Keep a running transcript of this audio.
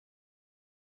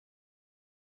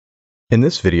In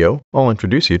this video, I'll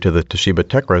introduce you to the Toshiba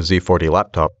Tecra Z40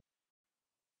 Laptop.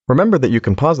 Remember that you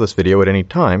can pause this video at any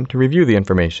time to review the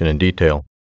information in detail.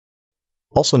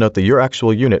 Also note that your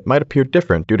actual unit might appear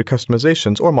different due to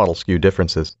customizations or model SKU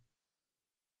differences.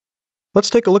 Let's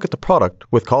take a look at the product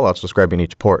with callouts describing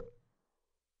each port.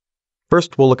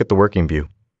 First, we'll look at the working view.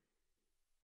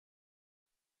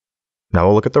 Now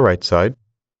we'll look at the right side.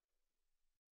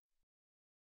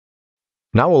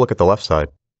 Now we'll look at the left side.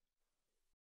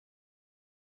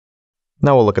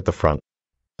 Now we'll look at the front.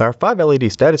 There are 5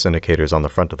 LED status indicators on the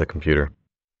front of the computer.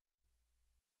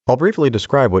 I'll briefly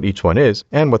describe what each one is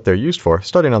and what they're used for,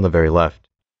 starting on the very left.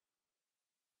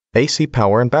 AC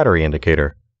power and battery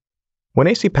indicator. When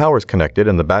AC power is connected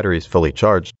and the battery is fully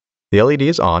charged, the LED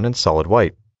is on and solid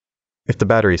white. If the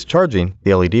battery is charging,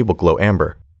 the LED will glow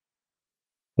amber.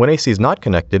 When AC is not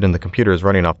connected and the computer is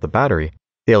running off the battery,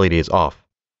 the LED is off.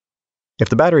 If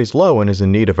the battery is low and is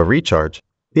in need of a recharge,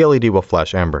 the LED will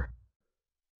flash amber.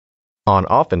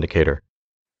 On-off indicator.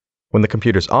 When the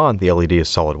computer's on, the LED is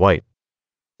solid white.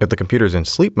 If the computer is in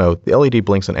sleep mode, the LED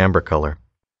blinks an amber color.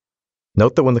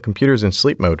 Note that when the computer is in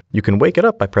sleep mode, you can wake it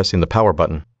up by pressing the power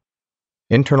button.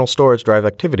 Internal storage drive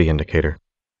activity indicator.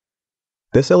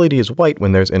 This LED is white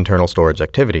when there's internal storage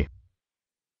activity.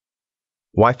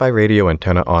 Wi-Fi radio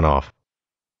antenna on-off.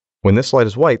 When this light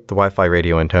is white, the Wi-Fi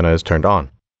radio antenna is turned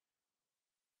on.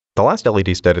 The last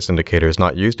LED status indicator is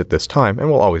not used at this time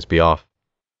and will always be off.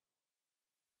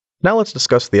 Now let's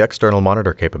discuss the external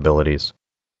monitor capabilities.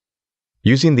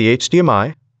 Using the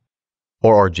HDMI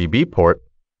or RGB port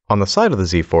on the side of the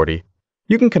Z40,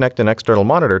 you can connect an external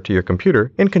monitor to your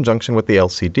computer in conjunction with the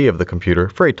LCD of the computer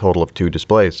for a total of 2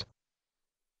 displays.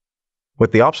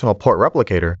 With the optional port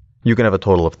replicator, you can have a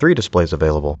total of 3 displays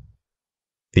available.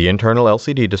 The internal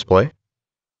LCD display,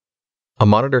 a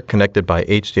monitor connected by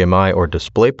HDMI or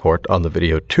DisplayPort on the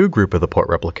Video 2 group of the port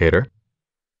replicator,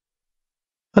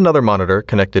 another monitor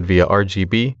connected via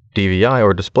RGB, DVI,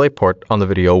 or DisplayPort on the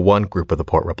Video 1 group of the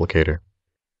port replicator.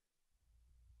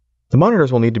 The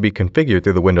monitors will need to be configured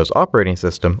through the Windows operating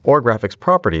system or graphics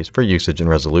properties for usage and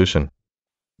resolution.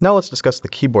 Now let's discuss the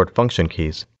keyboard function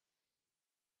keys.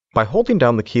 By holding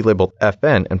down the key labeled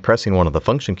FN and pressing one of the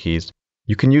function keys,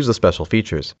 you can use the special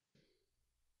features.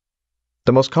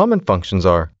 The most common functions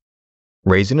are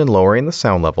raising and lowering the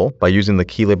sound level by using the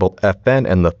key labeled FN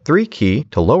and the 3 key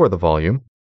to lower the volume,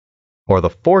 or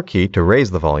the 4 key to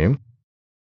raise the volume,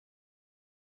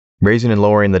 raising and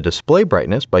lowering the display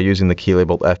brightness by using the key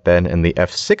labeled FN and the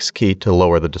F6 key to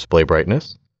lower the display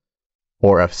brightness,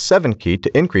 or F7 key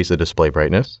to increase the display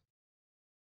brightness,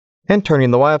 and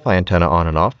turning the Wi-Fi antenna on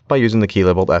and off by using the key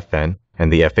labeled FN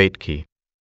and the F8 key.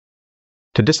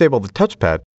 To disable the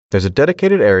touchpad, there's a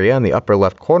dedicated area in the upper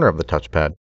left corner of the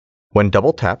touchpad. When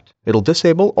double tapped, it'll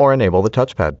disable or enable the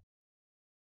touchpad.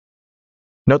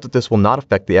 Note that this will not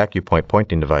affect the AccuPoint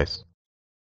pointing device.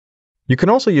 You can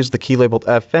also use the key labeled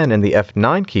FN and the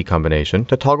F9 key combination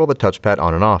to toggle the touchpad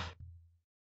on and off.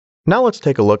 Now let's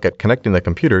take a look at connecting the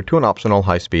computer to an optional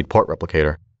high-speed port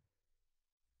replicator.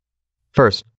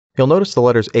 First, you'll notice the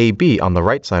letters AB on the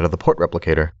right side of the port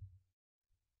replicator.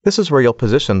 This is where you'll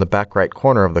position the back right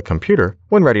corner of the computer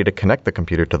when ready to connect the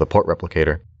computer to the port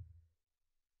replicator.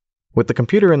 With the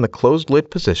computer in the closed lid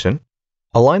position,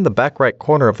 align the back right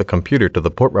corner of the computer to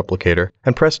the port replicator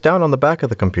and press down on the back of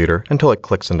the computer until it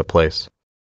clicks into place.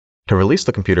 To release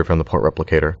the computer from the port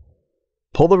replicator,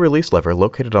 pull the release lever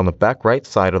located on the back right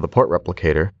side of the port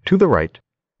replicator to the right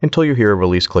until you hear a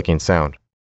release clicking sound.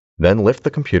 Then lift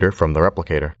the computer from the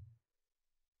replicator.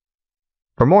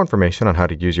 For more information on how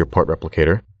to use your port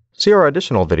replicator, see our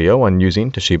additional video on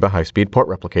using Toshiba high-speed port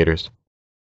replicators.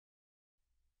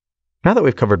 Now that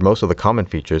we've covered most of the common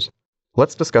features,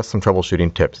 let's discuss some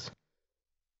troubleshooting tips.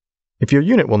 If your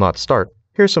unit will not start,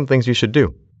 here's some things you should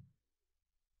do.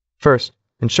 First,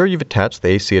 ensure you've attached the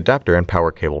AC adapter and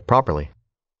power cable properly.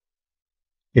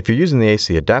 If you're using the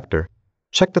AC adapter,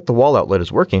 check that the wall outlet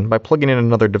is working by plugging in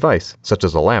another device, such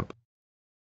as a lamp.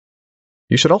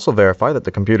 You should also verify that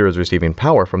the computer is receiving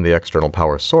power from the external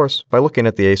power source by looking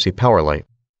at the AC power light.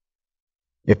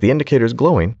 If the indicator is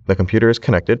glowing, the computer is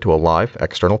connected to a live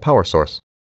external power source.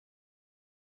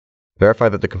 Verify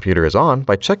that the computer is on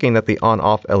by checking that the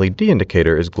on-off LED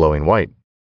indicator is glowing white.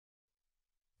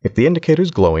 If the indicator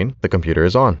is glowing, the computer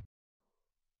is on.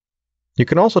 You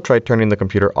can also try turning the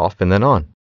computer off and then on.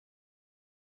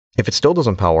 If it still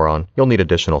doesn't power on, you'll need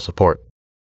additional support.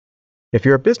 If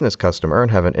you're a business customer and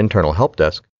have an internal help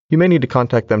desk, you may need to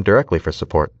contact them directly for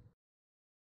support.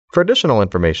 For additional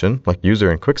information, like user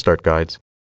and quick start guides,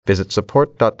 visit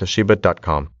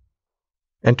support.toshiba.com.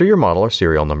 Enter your model or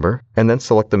serial number, and then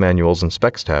select the Manuals and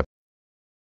Specs tab.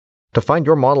 To find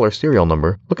your model or serial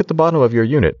number, look at the bottom of your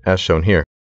unit, as shown here.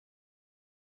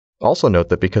 Also note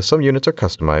that because some units are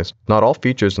customized, not all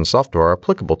features and software are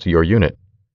applicable to your unit.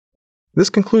 This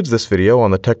concludes this video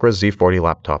on the Tecra Z40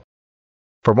 Laptop.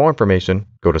 For more information,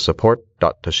 go to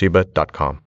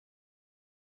support.toshiba.com.